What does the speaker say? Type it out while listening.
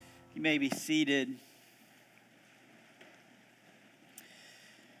You may be seated.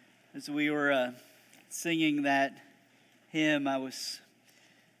 As we were singing that hymn, I was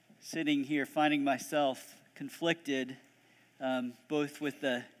sitting here finding myself conflicted, both with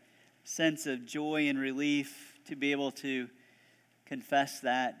the sense of joy and relief to be able to confess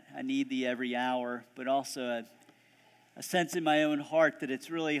that I need thee every hour, but also a sense in my own heart that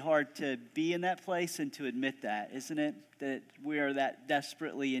it's really hard to be in that place and to admit that, isn't it? That we are that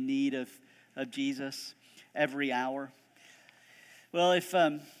desperately in need of Jesus every hour. Well, if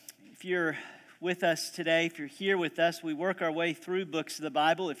you're with us today, if you're here with us, we work our way through books of the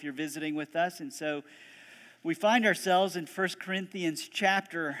Bible if you're visiting with us. And so we find ourselves in 1 Corinthians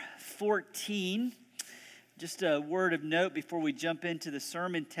chapter 14. Just a word of note before we jump into the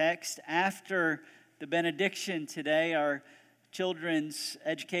sermon text. After the benediction today, our children's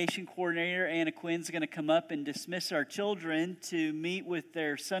education coordinator, Anna Quinn, is going to come up and dismiss our children to meet with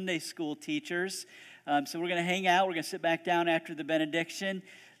their Sunday school teachers. So we're going to hang out. We're going to sit back down after the benediction.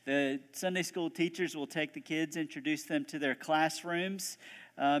 The Sunday school teachers will take the kids, introduce them to their classrooms.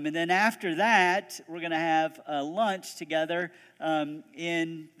 And then after that, we're going to have a lunch together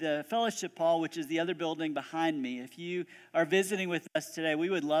in the fellowship hall, which is the other building behind me. If you are visiting with us today, we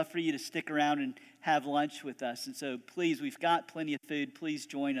would love for you to stick around and have lunch with us. And so please, we've got plenty of food. Please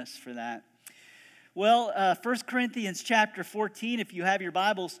join us for that. Well, 1 Corinthians chapter 14, if you have your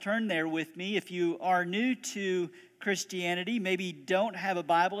Bibles, turn there with me. If you are new to Christianity, maybe don't have a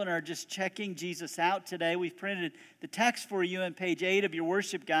Bible and are just checking Jesus out today, we've printed the text for you on page 8 of your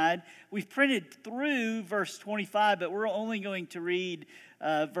worship guide. We've printed through verse 25, but we're only going to read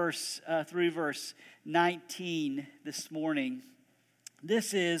through verse 19 this morning.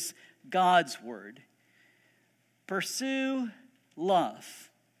 This is God's word. Pursue love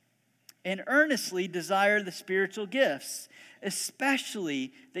and earnestly desire the spiritual gifts,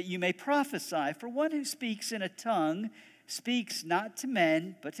 especially that you may prophesy. For one who speaks in a tongue speaks not to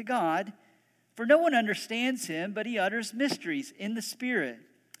men, but to God. For no one understands him, but he utters mysteries in the Spirit.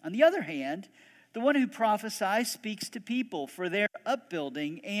 On the other hand, the one who prophesies speaks to people for their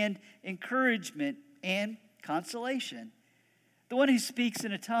upbuilding and encouragement and consolation. The one who speaks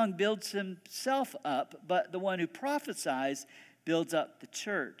in a tongue builds himself up, but the one who prophesies builds up the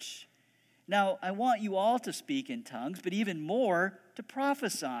church. Now, I want you all to speak in tongues, but even more to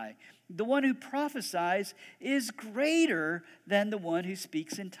prophesy. The one who prophesies is greater than the one who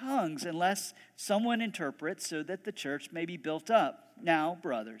speaks in tongues, unless someone interprets so that the church may be built up. Now,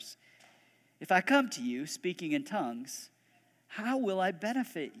 brothers, if I come to you speaking in tongues, how will I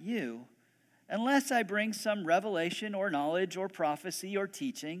benefit you? Unless I bring some revelation or knowledge or prophecy or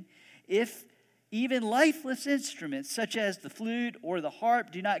teaching, if even lifeless instruments such as the flute or the harp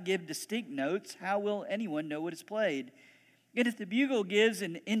do not give distinct notes, how will anyone know what is played? And if the bugle gives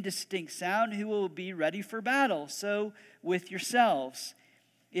an indistinct sound, who will be ready for battle? So with yourselves,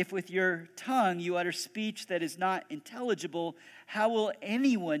 if with your tongue you utter speech that is not intelligible, how will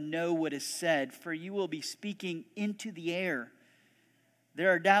anyone know what is said? For you will be speaking into the air. There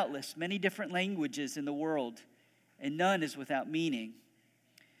are doubtless many different languages in the world, and none is without meaning.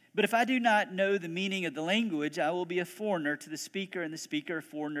 But if I do not know the meaning of the language, I will be a foreigner to the speaker, and the speaker a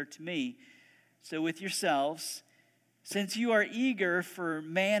foreigner to me. So with yourselves, since you are eager for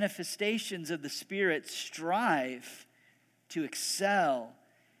manifestations of the Spirit, strive to excel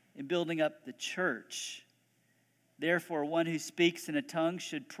in building up the church. Therefore, one who speaks in a tongue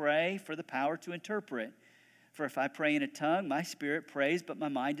should pray for the power to interpret. For if I pray in a tongue, my spirit prays, but my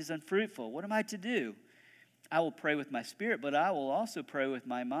mind is unfruitful. What am I to do? I will pray with my spirit, but I will also pray with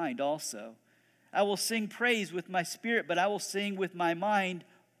my mind also. I will sing praise with my spirit, but I will sing with my mind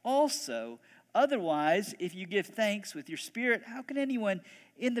also. Otherwise, if you give thanks with your spirit, how can anyone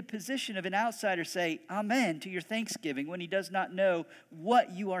in the position of an outsider say amen to your thanksgiving when he does not know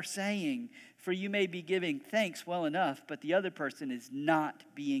what you are saying? For you may be giving thanks well enough, but the other person is not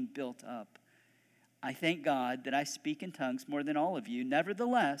being built up. I thank God that I speak in tongues more than all of you.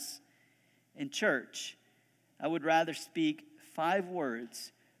 Nevertheless, in church, I would rather speak 5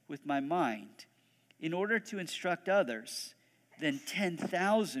 words with my mind in order to instruct others than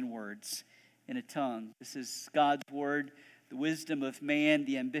 10,000 words in a tongue. This is God's word. The wisdom of man,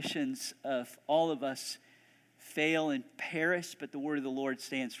 the ambitions of all of us fail and perish, but the word of the Lord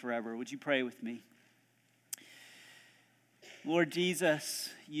stands forever. Would you pray with me? Lord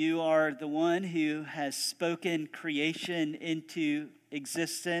Jesus, you are the one who has spoken creation into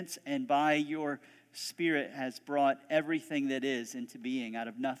existence, and by your Spirit has brought everything that is into being out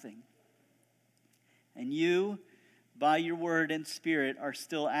of nothing. And you, by your word and Spirit, are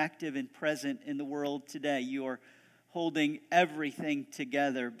still active and present in the world today. You are holding everything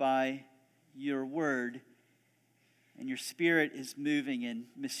together by your word. And your Spirit is moving in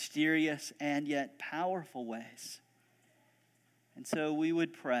mysterious and yet powerful ways. And so we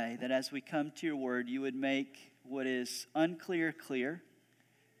would pray that as we come to your word, you would make what is unclear clear,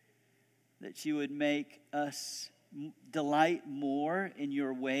 that you would make us delight more in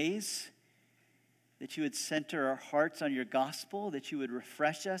your ways, that you would center our hearts on your gospel, that you would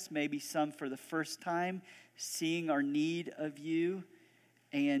refresh us, maybe some for the first time, seeing our need of you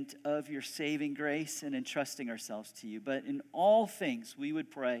and of your saving grace and entrusting ourselves to you. But in all things, we would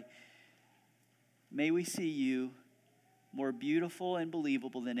pray, may we see you more beautiful and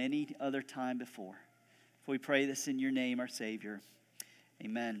believable than any other time before. For we pray this in your name, our Savior.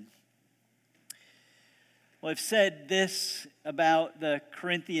 Amen. Well, I've said this about the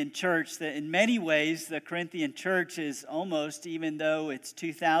Corinthian church, that in many ways the Corinthian church is almost, even though it's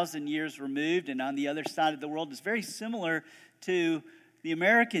 2,000 years removed and on the other side of the world, is very similar to the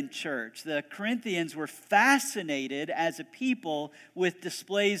American church. The Corinthians were fascinated as a people with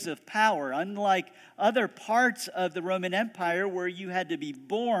displays of power. Unlike other parts of the Roman Empire where you had to be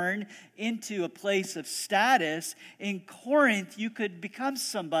born into a place of status, in Corinth you could become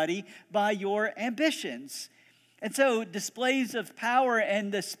somebody by your ambitions. And so displays of power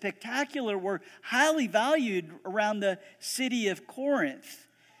and the spectacular were highly valued around the city of Corinth.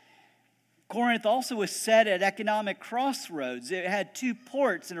 Corinth also was set at economic crossroads. It had two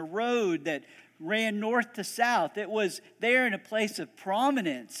ports and a road that ran north to south. It was there in a place of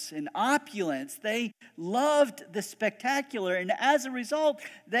prominence and opulence. They loved the spectacular, and as a result,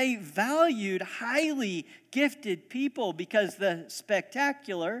 they valued highly gifted people because the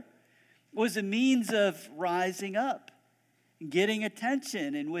spectacular was a means of rising up, getting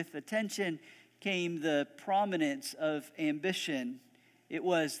attention, and with attention came the prominence of ambition. It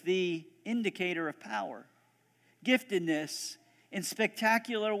was the indicator of power. Giftedness in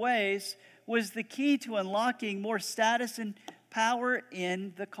spectacular ways was the key to unlocking more status and power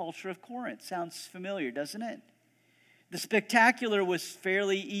in the culture of Corinth. Sounds familiar, doesn't it? The spectacular was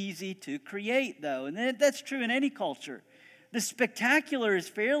fairly easy to create, though, and that's true in any culture. The spectacular is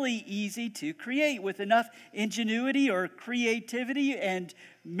fairly easy to create with enough ingenuity or creativity, and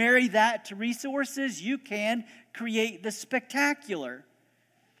marry that to resources, you can create the spectacular.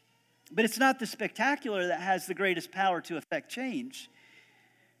 But it's not the spectacular that has the greatest power to affect change.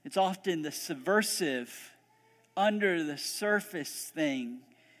 It's often the subversive, under the surface thing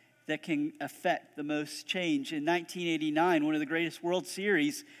that can affect the most change. In 1989, one of the greatest World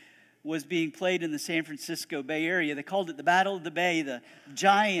Series was being played in the San Francisco Bay Area. They called it the Battle of the Bay. The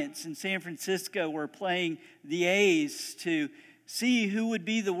Giants in San Francisco were playing the A's to see who would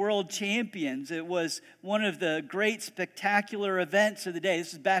be the world champions. It was one of the great spectacular events of the day.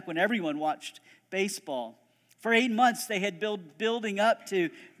 This is back when everyone watched baseball. For 8 months, they had building up to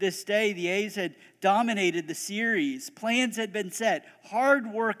this day. The A's had dominated the series. Plans had been set. Hard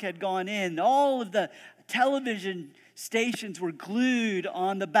work had gone in. All of the television stations were glued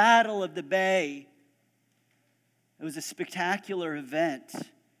on the Battle of the Bay. It was a spectacular event.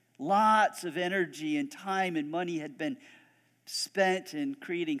 Lots of energy and time and money had been spent in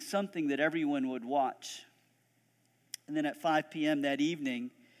creating something that everyone would watch. And then at 5 p.m. that evening,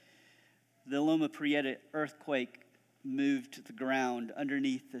 the Loma Prieta earthquake moved the ground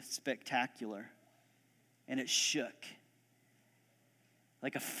underneath the spectacular, and it shook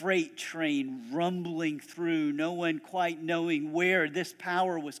like a freight train rumbling through, no one quite knowing where this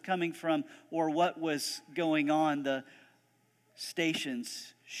power was coming from or what was going on. The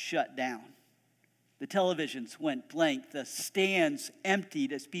stations shut down. The televisions went blank. The stands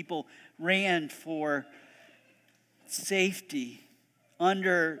emptied as people ran for safety.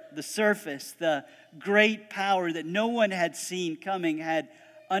 Under the surface, the great power that no one had seen coming had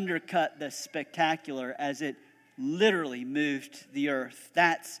undercut the spectacular as it literally moved the earth.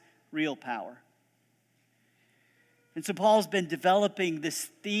 That's real power. And so Paul's been developing this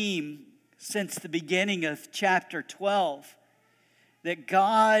theme since the beginning of chapter 12, that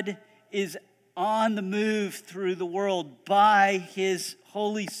God is on the move through the world by His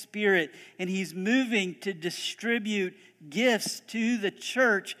Holy Spirit, and He's moving to distribute gifts to the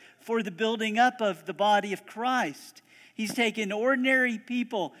church for the building up of the body of Christ. He's taken ordinary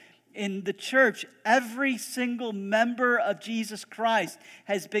people in the church. Every single member of Jesus Christ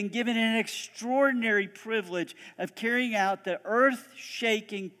has been given an extraordinary privilege of carrying out the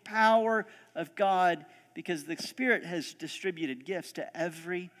earth-shaking power of God, because the Spirit has distributed gifts to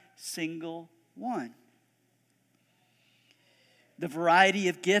every single one. The variety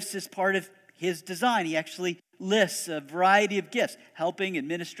of gifts is part of his design. He actually lists a variety of gifts: helping,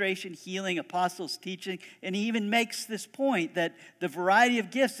 administration, healing, apostles, teaching. And he even makes this point that the variety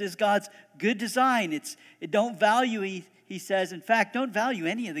of gifts is God's good design. He says, in fact, don't value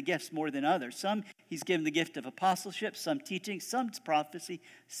any of the gifts more than others. Some he's given the gift of apostleship, some teaching, some prophecy,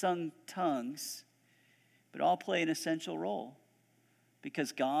 some tongues. But all play an essential role,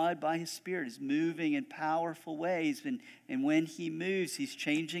 because God, by his Spirit, is moving in powerful ways. And when he moves, he's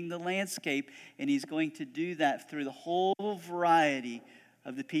changing the landscape. And he's going to do that through the whole variety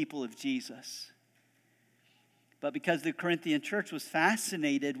of the people of Jesus. But because the Corinthian church was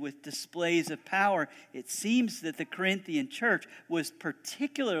fascinated with displays of power, it seems that the Corinthian church was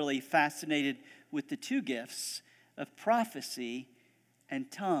particularly fascinated with the two gifts of prophecy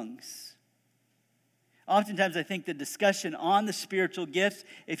and tongues. Oftentimes, I think the discussion on the spiritual gifts,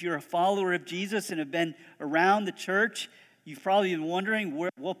 if you're a follower of Jesus and have been around the church, you've probably been wondering,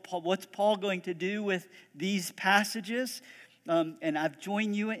 what's Paul going to do with these passages? And I've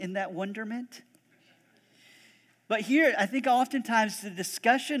joined you in that wonderment. But here, I think oftentimes the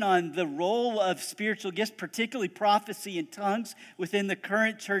discussion on the role of spiritual gifts, particularly prophecy and tongues within the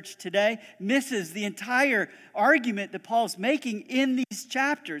current church today, misses the entire argument that Paul's making in these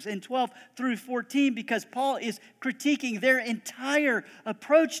chapters, in 12 through 14, because Paul is critiquing their entire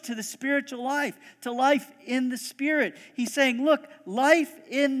approach to the spiritual life, to life in the Spirit. He's saying, look, life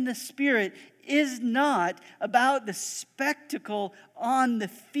in the Spirit is not about the spectacle on the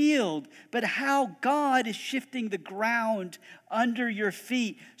field, but how God is shifting the ground under your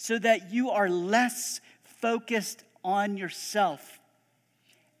feet so that you are less focused on yourself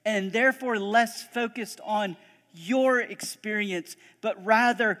and therefore less focused on your experience, but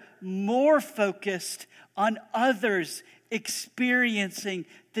rather more focused on others experiencing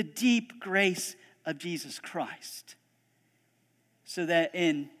the deep grace of Jesus Christ. So that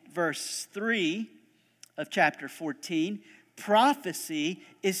in verse 3 of chapter 14, prophecy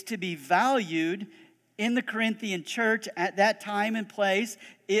is to be valued in the Corinthian church at that time and place.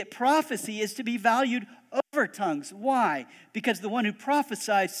 Prophecy is to be valued over tongues. Why? Because the one who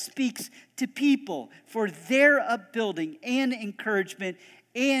prophesies speaks to people for their upbuilding and encouragement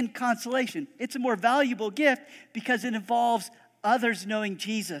and consolation. It's a more valuable gift because it involves others knowing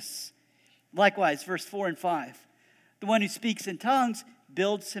Jesus. Likewise, verse 4 and 5. The one who speaks in tongues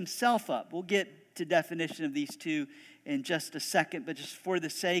builds himself up. We'll get to definition of these two in just a second, but just for the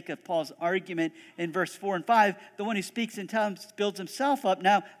sake of Paul's argument in verse 4 and 5, the one who speaks in tongues builds himself up.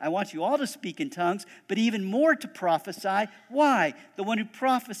 Now, I want you all to speak in tongues, but even more to prophesy. Why? The one who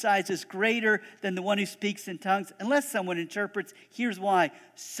prophesies is greater than the one who speaks in tongues, unless someone interprets. Here's why: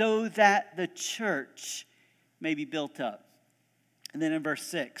 so that the church may be built up. And then in verse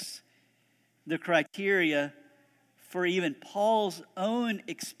 6, the criteria for even Paul's own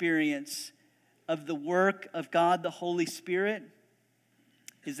experience of the work of God, the Holy Spirit,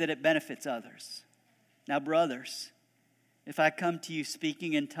 is that it benefits others. Now, brothers, if I come to you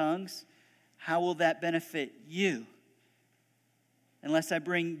speaking in tongues, how will that benefit you? Unless I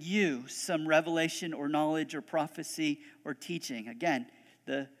bring you some revelation or knowledge or prophecy or teaching. Again,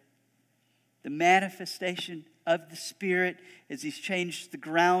 the manifestation of the Spirit as he's changed the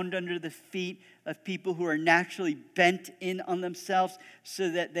ground under the feet of people who are naturally bent in on themselves so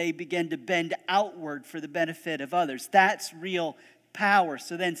that they begin to bend outward for the benefit of others. That's real power.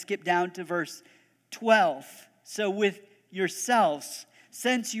 So then skip down to verse 12. So with yourselves,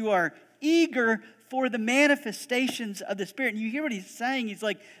 since you are eager for the manifestations of the Spirit. And you hear what he's saying. He's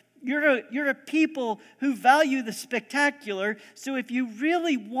like, you're a people who value the spectacular. So if you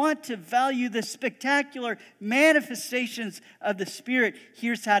really want to value the spectacular manifestations of the Spirit,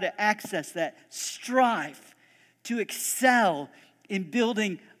 here's how to access that. Strive to excel in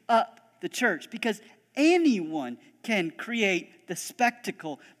building up the church, because anyone can create the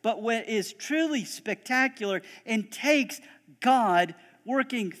spectacle. But what is truly spectacular and takes God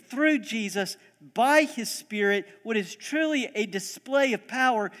working through Jesus by his Spirit, what is truly a display of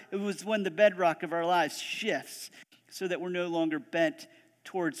power, it was when the bedrock of our lives shifts so that we're no longer bent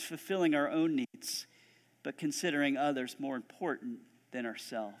towards fulfilling our own needs, but considering others more important than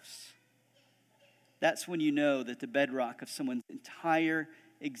ourselves. That's when you know that the bedrock of someone's entire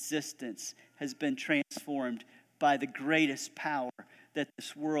existence has been transformed by the greatest power that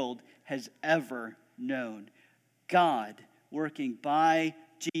this world has ever known. God working by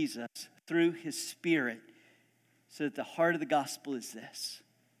Jesus through his Spirit, so that the heart of the gospel is this.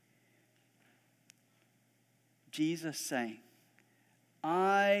 Jesus saying,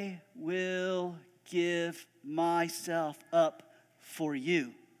 I will give myself up for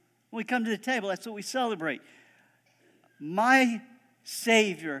you. When we come to the table, that's what we celebrate. My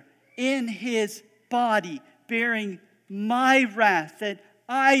Savior in his body, bearing my wrath that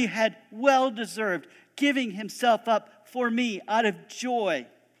I had well deserved, giving himself up for me out of joy.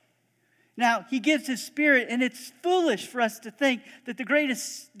 Now, he gives his Spirit, and it's foolish for us to think that the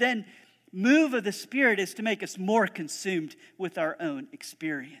greatest then move of the Spirit is to make us more consumed with our own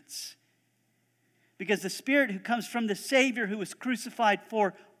experience. Because the Spirit who comes from the Savior who was crucified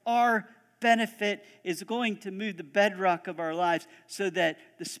for our benefit is going to move the bedrock of our lives, so that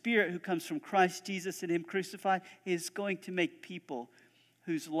the Spirit who comes from Christ Jesus and him crucified is going to make people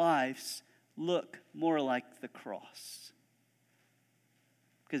whose lives look more like the cross.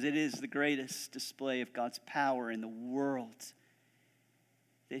 Because it is the greatest display of God's power in the world,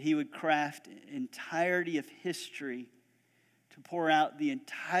 that he would craft the entirety of history to pour out the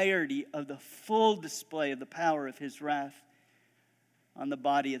entirety of the full display of the power of his wrath on the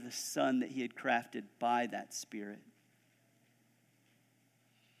body of the Son that he had crafted by that Spirit.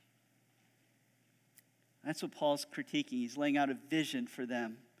 That's what Paul's critiquing. He's laying out a vision for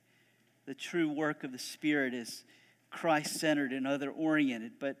them. The true work of the Spirit is Christ-centered and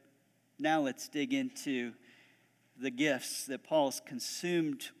other-oriented. But now let's dig into the gifts that Paul's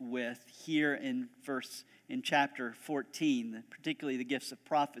consumed with here in chapter 14, particularly the gifts of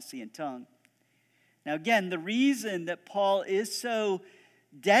prophecy and tongue. Now again, the reason that Paul is so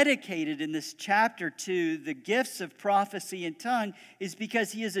dedicated in this chapter to the gifts of prophecy and tongue is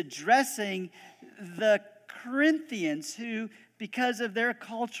because he is addressing the Corinthians who, because of their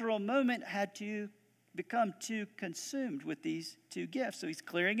cultural moment, had to become too consumed with these two gifts. So he's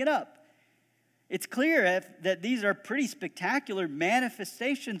clearing it up. It's clear that these are pretty spectacular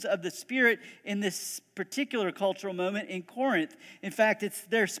manifestations of the Spirit in this particular cultural moment in Corinth. In fact, it's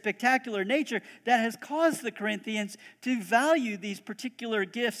their spectacular nature that has caused the Corinthians to value these particular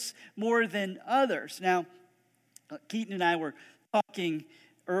gifts more than others. Now, Keaton and I were talking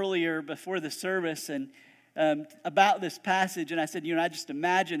earlier before the service and about this passage, and I said, I just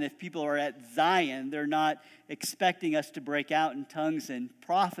imagine if people are at Zion, they're not expecting us to break out in tongues and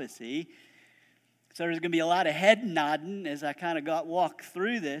prophecy. So there's going to be a lot of head nodding as I kind of walk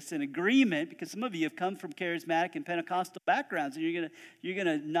through this in agreement, because some of you have come from charismatic and Pentecostal backgrounds, and you're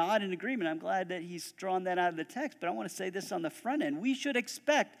going to nod in agreement. I'm glad that he's drawn that out of the text, but I want to say this on the front end. We should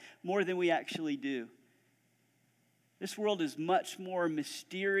expect more than we actually do. This world is much more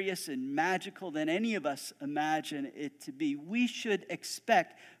mysterious and magical than any of us imagine it to be. We should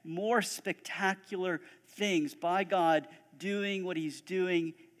expect more spectacular things by God doing what he's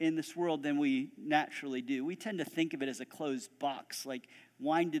doing in this world than we naturally do. We tend to think of it as a closed box, like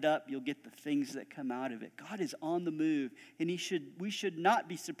wind it up, you'll get the things that come out of it. God is on the move, and we should not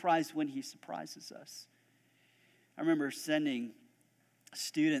be surprised when he surprises us. I remember sending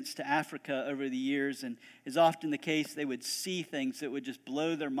students to Africa over the years, and as often the case, they would see things that would just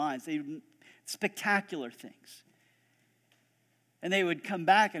blow their minds. Spectacular things. And they would come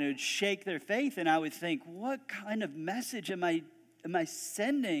back and it would shake their faith, and I would think, what kind of message am I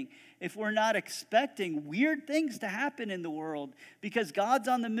sending if we're not expecting weird things to happen in the world? Because God's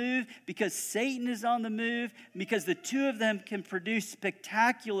on the move, because Satan is on the move, because the two of them can produce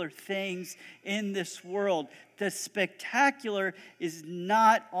spectacular things in this world. The spectacular is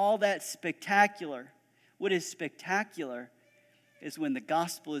not all that spectacular. What is spectacular is when the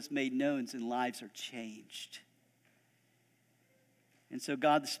gospel is made known and lives are changed. And so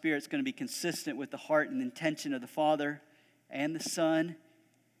God the Spirit is going to be consistent with the heart and intention of the Father and the Son.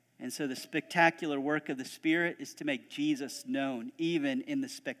 And so the spectacular work of the Spirit is to make Jesus known, even in the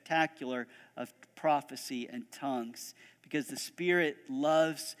spectacular of prophecy and tongues. Because the Spirit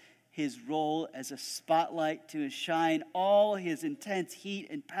loves his role as a spotlight to shine all his intense heat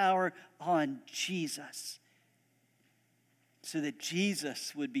and power on Jesus, so that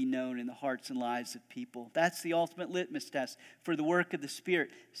Jesus would be known in the hearts and lives of people. That's the ultimate litmus test for the work of the Spirit.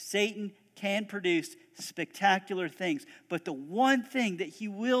 Satan can produce spectacular things, but the one thing that he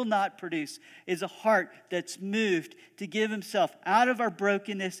will not produce is a heart that's moved to give himself out of our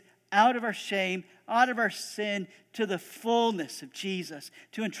brokenness, out of our shame, out of our sin, to the fullness of Jesus,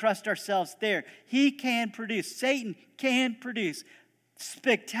 to entrust ourselves there. Satan can produce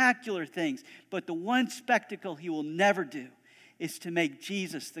spectacular things, but the one spectacle he will never do is to make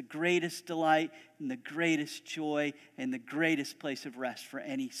Jesus the greatest delight and the greatest joy and the greatest place of rest for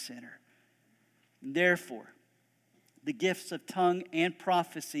any sinner. And therefore, the gifts of tongue and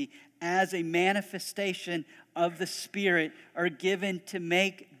prophecy as a manifestation of the Spirit are given to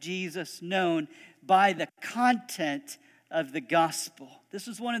make Jesus known by the content of the gospel. This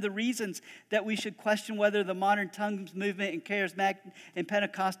is one of the reasons that we should question whether the modern tongues movement in charismatic and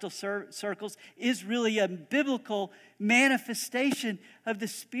Pentecostal circles is really a biblical manifestation of the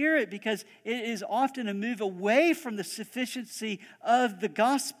Spirit, because it is often a move away from the sufficiency of the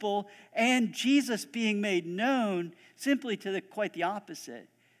gospel and Jesus being made known simply to quite the opposite,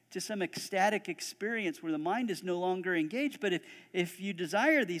 to some ecstatic experience where the mind is no longer engaged. But if you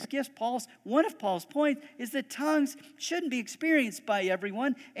desire these gifts, one of Paul's points is that tongues shouldn't be experienced by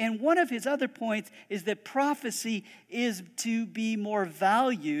everyone. And one of his other points is that prophecy is to be more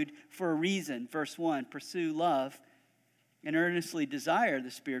valued for a reason. Verse 1, pursue love and earnestly desire the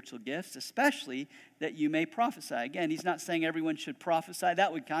spiritual gifts, especially that you may prophesy. Again, he's not saying everyone should prophesy.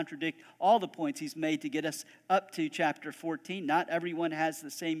 That would contradict all the points he's made to get us up to chapter 14. Not everyone has the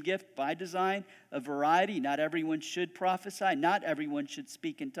same gift by design, a variety. Not everyone should prophesy. Not everyone should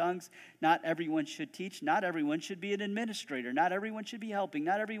speak in tongues. Not everyone should teach. Not everyone should be an administrator. Not everyone should be helping.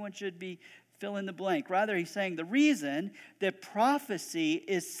 Not everyone should be fill in the blank. Rather, he's saying the reason that prophecy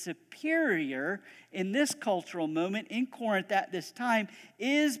is superior in this cultural moment in Corinth at this time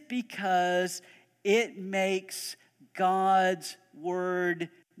is because it makes God's word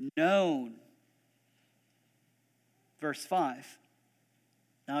known. Verse 5.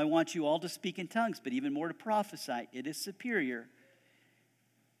 Now I want you all to speak in tongues, but even more to prophesy. It is superior.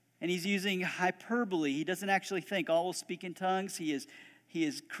 And he's using hyperbole. He doesn't actually think all will speak in tongues. He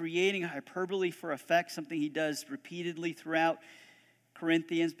is creating hyperbole for effect, something he does repeatedly throughout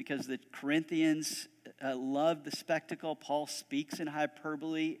Corinthians, because the Corinthians love the spectacle. Paul speaks in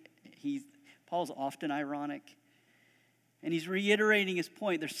hyperbole. Paul's often ironic. And he's reiterating his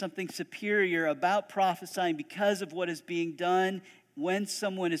point. There's something superior about prophesying because of what is being done. When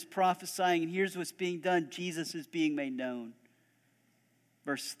someone is prophesying and here's what's being done, Jesus is being made known.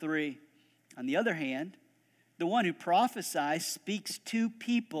 Verse 3. On the other hand, the one who prophesies speaks to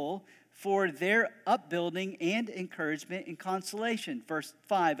people for their upbuilding and encouragement and consolation. Verse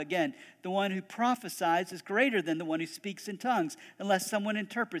 5, again, the one who prophesies is greater than the one who speaks in tongues, unless someone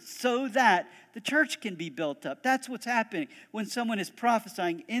interprets, so that the church can be built up. That's what's happening when someone is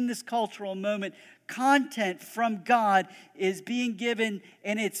prophesying in this cultural moment. Content from God is being given,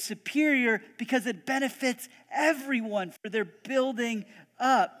 and it's superior because it benefits everyone for their building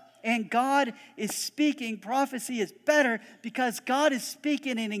up. And God is speaking. Prophecy is better because God is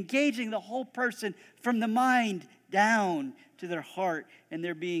speaking and engaging the whole person from the mind down to their heart, and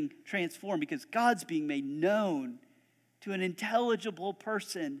they're being transformed because God's being made known to an intelligible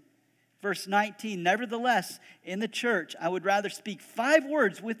person. Verse 19, nevertheless, in the church, I would rather speak 5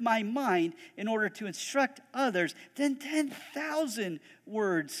 words with my mind in order to instruct others than 10,000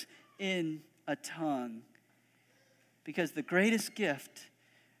 words in a tongue. Because the greatest gift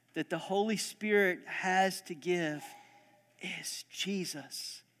that the Holy Spirit has to give is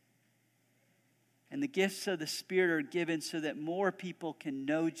Jesus. And the gifts of the Spirit are given so that more people can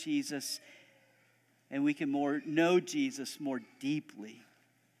know Jesus, and we can know Jesus more deeply.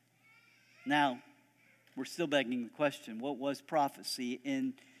 Now, we're still begging the question, what was prophecy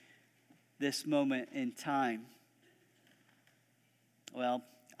in this moment in time? Well,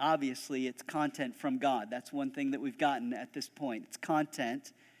 obviously it's content from God. That's one thing that we've gotten at this point. It's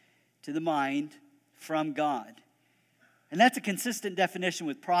content to the mind from God. And that's a consistent definition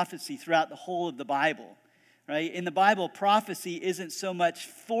with prophecy throughout the whole of the Bible, right? In the Bible, prophecy isn't so much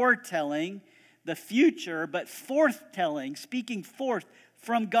foretelling the future, but forthtelling, speaking forth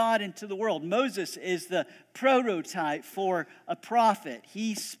from God into the world. Moses is the prototype for a prophet.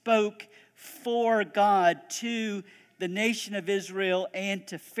 He spoke for God to the nation of Israel and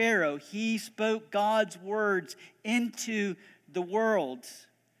to Pharaoh. He spoke God's words into the world.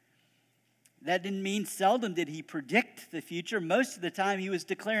 That didn't mean seldom did he predict the future. Most of the time he was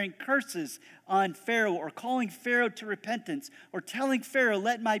declaring curses on Pharaoh or calling Pharaoh to repentance or telling Pharaoh,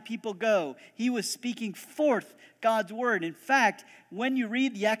 let my people go. He was speaking forth God's word. In fact, when you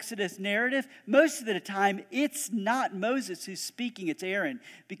read the Exodus narrative, most of the time it's not Moses who's speaking, it's Aaron.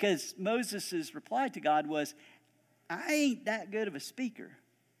 Because Moses' reply to God was, I ain't that good of a speaker.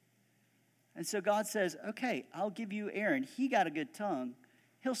 And so God says, okay, I'll give you Aaron. He got a good tongue.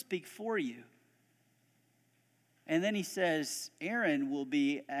 He'll speak for you. And then he says, Aaron will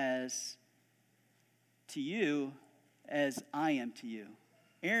be as to you as I am to you.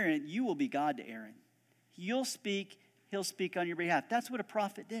 Aaron, you will be God to Aaron. You'll speak, he'll speak on your behalf. That's what a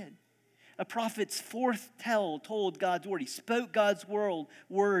prophet did. A prophet's told God's word. He spoke God's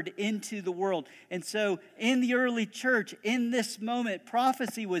word into the world. And so in the early church, in this moment,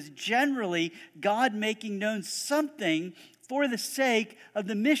 prophecy was generally God making known something for the sake of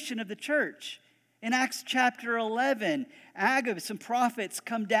the mission of the church. In Acts chapter 11, Agabus and prophets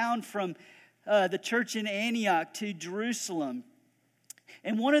come down from the church in Antioch to Jerusalem.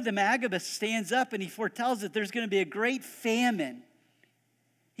 And one of them, Agabus, stands up and he foretells that there's going to be a great famine.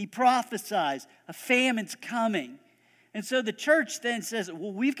 He prophesies a famine's coming. And so the church then says,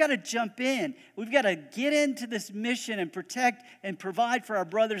 well, we've got to jump in. We've got to get into this mission and protect and provide for our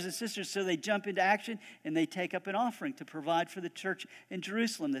brothers and sisters. So they jump into action and they take up an offering to provide for the church in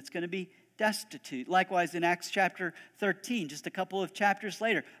Jerusalem that's going to be destitute. Likewise, in Acts chapter 13, just a couple of chapters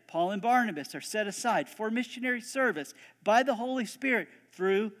later, Paul and Barnabas are set aside for missionary service by the Holy Spirit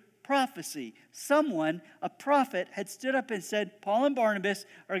through prophecy. Someone, a prophet, had stood up and said, Paul and Barnabas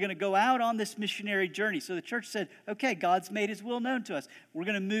are going to go out on this missionary journey. So the church said, okay, God's made his will known to us. We're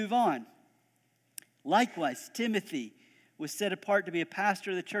going to move on. Likewise, Timothy was set apart to be a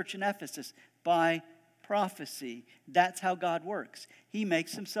pastor of the church in Ephesus by prophecy. That's how God works. He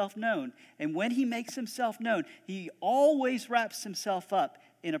makes himself known. And when he makes himself known, he always wraps himself up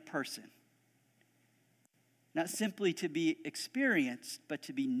in a person. Not simply to be experienced, but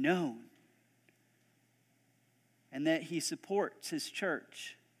to be known. And that he supports his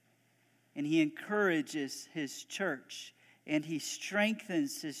church. And he encourages his church. And he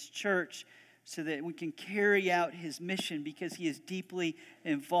strengthens his church so that we can carry out his mission, because he is deeply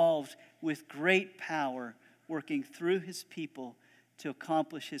involved with great power, working through his people to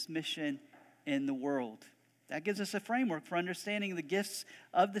accomplish his mission in the world. That gives us a framework for understanding the gifts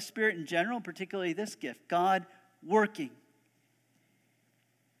of the Spirit in general, particularly this gift, God working.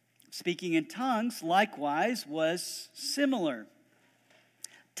 Speaking in tongues, likewise, was similar.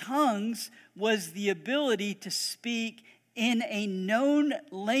 Tongues was the ability to speak in a known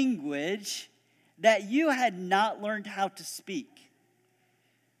language that you had not learned how to speak.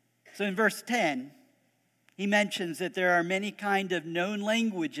 So in verse 10, he mentions that there are many kind of known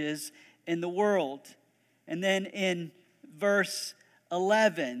languages in the world. And then in verse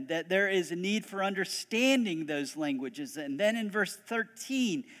 11, that there is a need for understanding those languages. And then in verse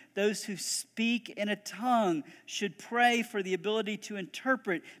 13, those who speak in a tongue should pray for the ability to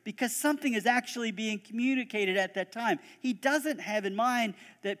interpret, because something is actually being communicated at that time. He doesn't have in mind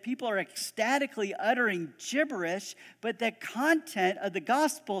that people are ecstatically uttering gibberish, but that content of the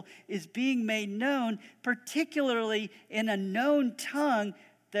gospel is being made known, particularly in a known tongue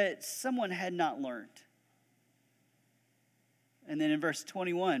that someone had not learned. And then in verse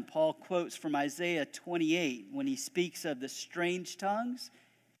 21, Paul quotes from Isaiah 28 when he speaks of the strange tongues.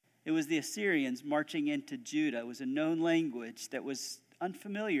 It was the Assyrians marching into Judah. It was a known language that was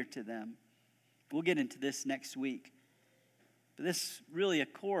unfamiliar to them. We'll get into this next week. But this really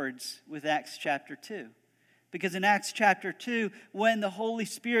accords with Acts chapter 2. Because in Acts chapter 2, when the Holy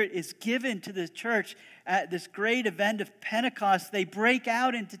Spirit is given to the church at this great event of Pentecost, they break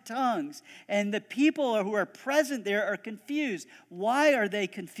out into tongues. And the people who are present there are confused. Why are they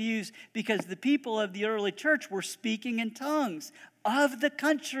confused? Because the people of the early church were speaking in tongues of the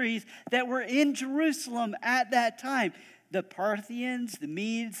countries that were in Jerusalem at that time. The Parthians, the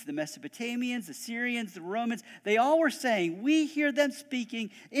Medes, the Mesopotamians, the Syrians, the Romans, they all were saying, we hear them speaking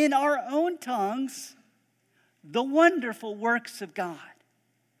in our own tongues the wonderful works of God.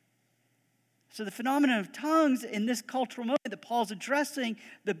 So the phenomenon of tongues in this cultural moment that Paul's addressing,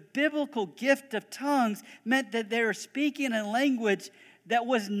 the biblical gift of tongues, meant that they were speaking in a language that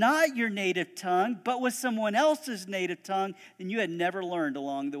was not your native tongue, but was someone else's native tongue, and you had never learned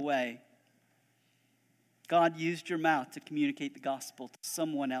along the way. God used your mouth to communicate the gospel to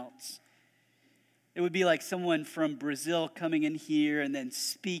someone else. It would be like someone from Brazil coming in here and then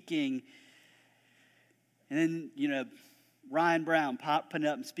speaking. And then, Ryan Brown popping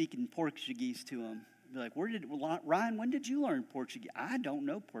up and speaking Portuguese to him. Be like, Ryan, when did you learn Portuguese? I don't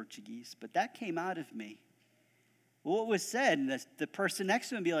know Portuguese, but that came out of me. Well, what was said, and the person next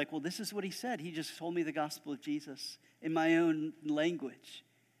to him be like, well, this is what he said. He just told me the gospel of Jesus in my own language.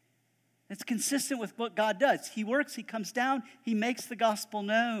 It's consistent with what God does. He works, he comes down, he makes the gospel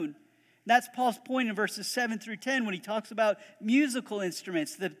known. That's Paul's point in verses 7 through 10 when he talks about musical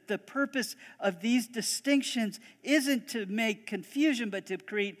instruments. The purpose of these distinctions isn't to make confusion, but to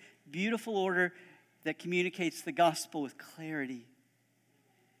create beautiful order that communicates the gospel with clarity.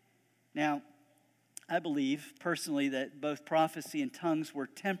 Now, I believe personally that both prophecy and tongues were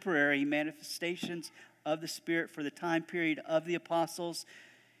temporary manifestations of the Spirit for the time period of the apostles.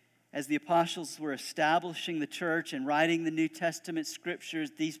 As the apostles were establishing the church and writing the New Testament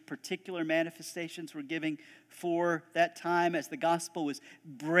scriptures, these particular manifestations were giving for that time. As the gospel was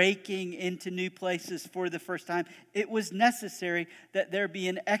breaking into new places for the first time, it was necessary that there be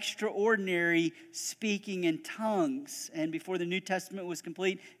an extraordinary speaking in tongues. And before the New Testament was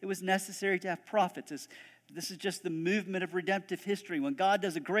complete, it was necessary to have prophets. This is just the movement of redemptive history. When God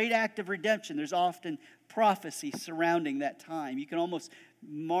does a great act of redemption, there's often prophecy surrounding that time. You can almost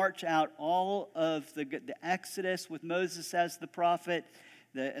march out all of the Exodus with Moses as the prophet,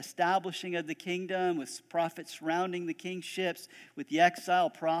 the establishing of the kingdom with prophets surrounding the kingships, with the exile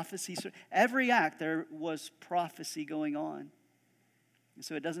prophecy. Every act there was prophecy going on. And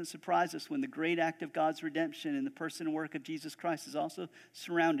so it doesn't surprise us when the great act of God's redemption in the person and work of Jesus Christ is also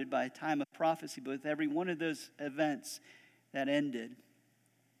surrounded by a time of prophecy, but with every one of those events that ended.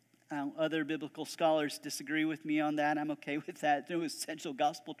 Other biblical scholars disagree with me on that. I'm okay with that. No essential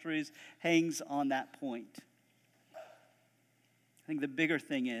gospel truths hangs on that point. I think the bigger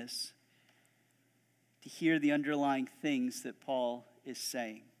thing is to hear the underlying things that Paul is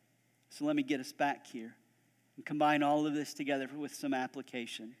saying. So let me get us back here and combine all of this together with some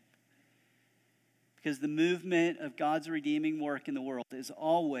application. Because the movement of God's redeeming work in the world is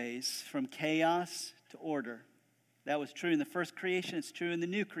always from chaos to order. That was true in the first creation. It's true in the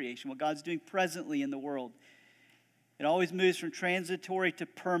new creation, what God's doing presently in the world. It always moves from transitory to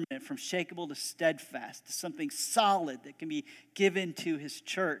permanent, from shakable to steadfast, to something solid that can be given to his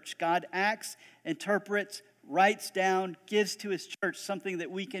church. God acts, interprets, writes down, gives to his church something that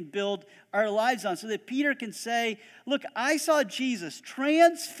we can build our lives on so that Peter can say, look, I saw Jesus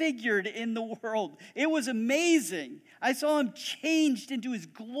transfigured in the world. It was amazing. I saw him changed into his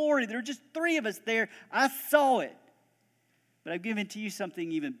glory. There were just 3 of us there. I saw it. But I've given to you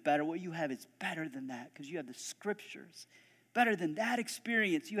something even better. What you have is better than that because you have the scriptures. Better than that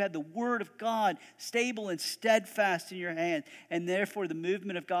experience, you have the word of God stable and steadfast in your hand. And therefore, the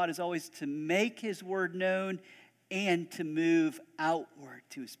movement of God is always to make his word known and to move outward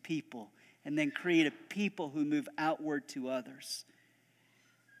to his people. And then create a people who move outward to others.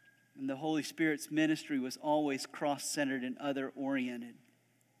 And the Holy Spirit's ministry was always cross-centered and other-oriented.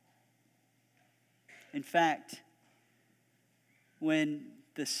 In fact, when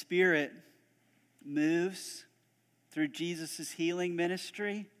the Spirit moves through Jesus' healing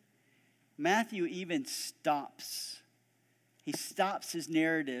ministry, Matthew even stops. He stops his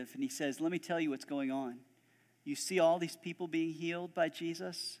narrative and he says, let me tell you what's going on. You see all these people being healed by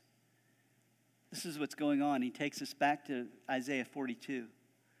Jesus? This is what's going on. He takes us back to Isaiah 42.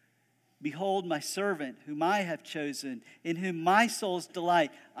 Behold my servant, whom I have chosen, in whom my soul's delight.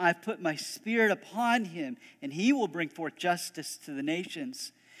 I've put my spirit upon him, and he will bring forth justice to the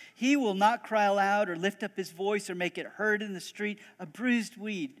nations. He will not cry aloud or lift up his voice or make it heard in the street. A bruised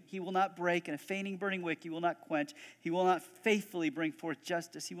weed he will not break, and a fainting burning wick he will not quench. He will not faithfully bring forth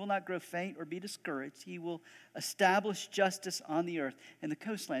justice. He will not grow faint or be discouraged. He will establish justice on the earth, and the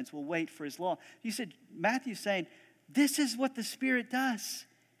coastlands will wait for his law. You said, Matthew's saying, this is what the Spirit does.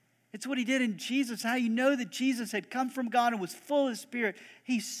 It's what he did in Jesus. How you know that Jesus had come from God and was full of the Spirit.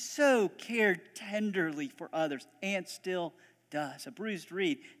 He so cared tenderly for others and still does. A bruised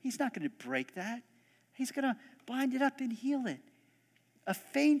reed, he's not going to break that. He's going to bind it up and heal it. A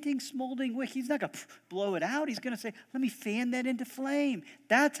fainting, smoldering wick, he's not going to blow it out. He's going to say, let me fan that into flame.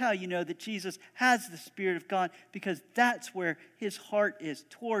 That's how you know that Jesus has the Spirit of God, because that's where his heart is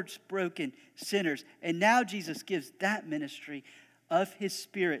towards broken sinners. And now Jesus gives that ministry of his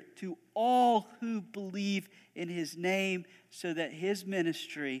Spirit to all who believe in his name, so that his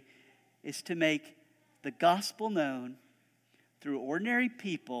ministry is to make the gospel known through ordinary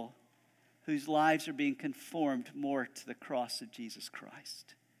people whose lives are being conformed more to the cross of Jesus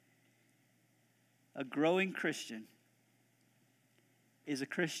Christ. A growing Christian is a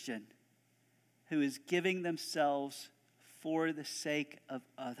Christian who is giving themselves for the sake of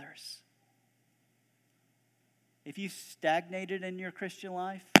others. If you stagnated in your Christian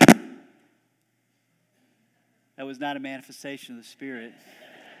life, that was not a manifestation of the Spirit.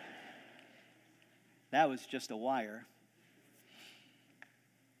 That was just a wire.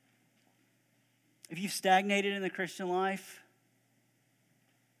 If you've stagnated in the Christian life,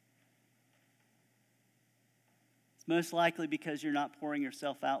 it's most likely because you're not pouring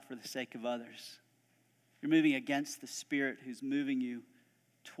yourself out for the sake of others. You're moving against the Spirit who's moving you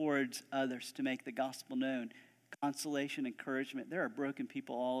towards others to make the gospel known. Consolation, encouragement. There are broken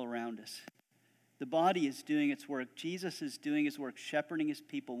people all around us. The body is doing its work. Jesus is doing his work, shepherding his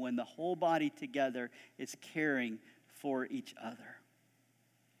people, when the whole body together is caring for each other.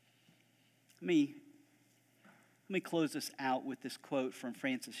 Let Let me close this out with this quote from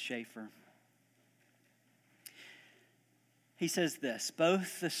Francis Schaeffer. He says this: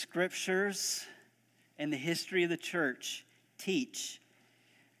 both the scriptures and the history of the church teach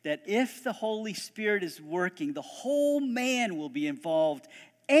that if the Holy Spirit is working, the whole man will be involved,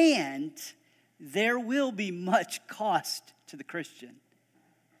 and there will be much cost to the Christian.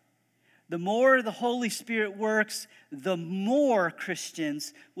 The more the Holy Spirit works, the more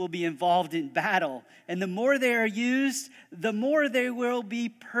Christians will be involved in battle. And the more they are used, the more there will be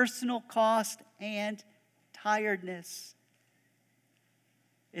personal cost and tiredness.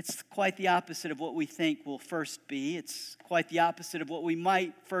 It's quite the opposite of what we think will first be. It's quite the opposite of what we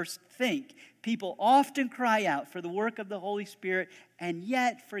might first think. People often cry out for the work of the Holy Spirit and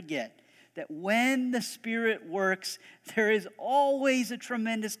yet forget that when the Spirit works, there is always a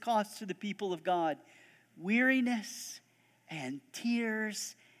tremendous cost to the people of God. Weariness and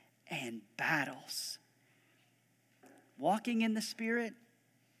tears and battles. Walking in the Spirit,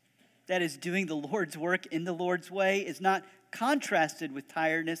 that is doing the Lord's work in the Lord's way, is not contrasted with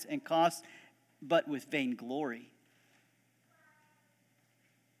tiredness and cost, but with vainglory.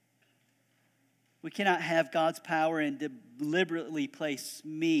 We cannot have God's power and deliberately place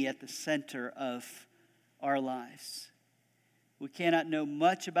me at the center of our lives. We cannot know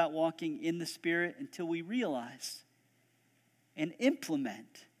much about walking in the Spirit until we realize and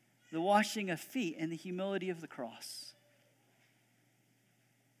implement the washing of feet and the humility of the cross.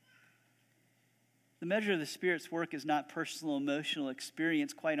 The measure of the Spirit's work is not personal emotional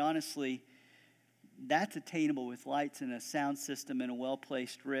experience. Quite honestly, that's attainable with lights and a sound system and a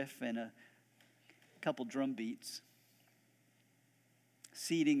well-placed riff and a couple drum beats.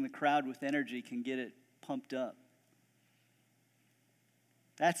 Seeding the crowd with energy can get it pumped up.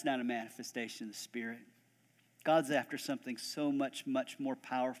 That's not a manifestation of the Spirit. God's after something so much, much more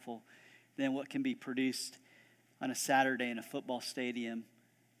powerful than what can be produced on a Saturday in a football stadium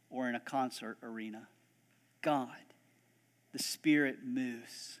or in a concert arena. God, the Spirit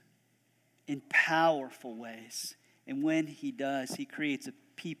moves in powerful ways. And when He does, He creates a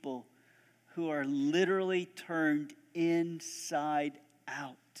people who are literally turned inside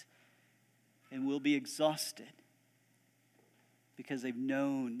out and will be exhausted because they've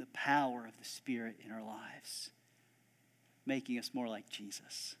known the power of the Spirit in our lives, making us more like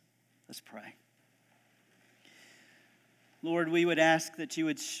Jesus. Let's pray. Lord, we would ask that you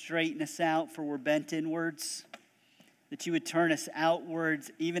would straighten us out, for we're bent inwards, that you would turn us outwards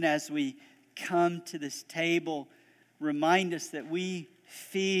even as we come to this table. Remind us that we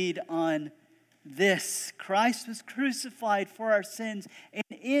feed on this. Christ was crucified for our sins, and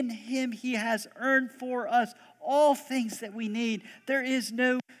in Him He has earned for us all things that we need. There is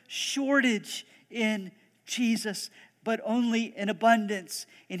no shortage in Jesus, but only in abundance.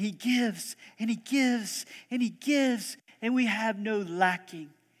 And He gives, and He gives, and He gives, and we have no lacking.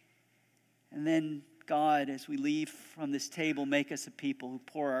 And then, God, as we leave from this table, make us a people who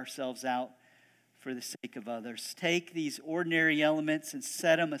pour ourselves out for the sake of others. Take these ordinary elements and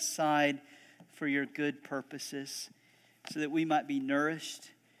set them aside for your good purposes, so that we might be nourished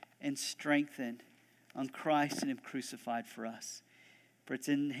and strengthened on Christ and Him crucified for us. For it's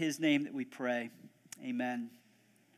in His name that we pray. Amen.